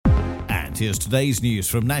here's today's news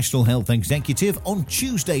from National Health Executive on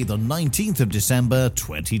Tuesday, the 19th of December,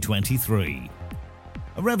 2023.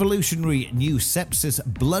 A revolutionary new sepsis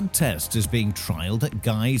blood test is being trialled at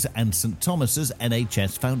Guy's and St Thomas's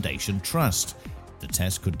NHS Foundation Trust. The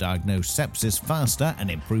test could diagnose sepsis faster and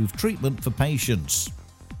improve treatment for patients.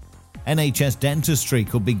 NHS dentistry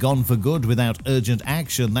could be gone for good without urgent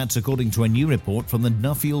action. That's according to a new report from the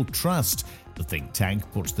Nuffield Trust. The think tank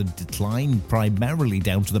puts the decline primarily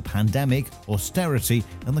down to the pandemic, austerity,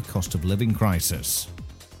 and the cost of living crisis.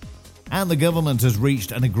 And the government has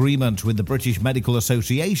reached an agreement with the British Medical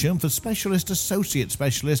Association for specialist, associate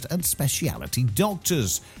specialist, and speciality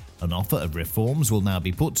doctors. An offer of reforms will now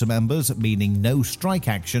be put to members, meaning no strike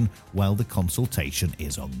action while the consultation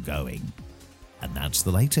is ongoing. And that's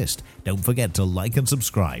the latest. Don't forget to like and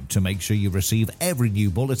subscribe to make sure you receive every new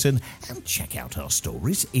bulletin, and check out our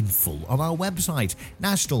stories in full on our website,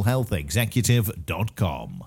 nationalhealthexecutive.com.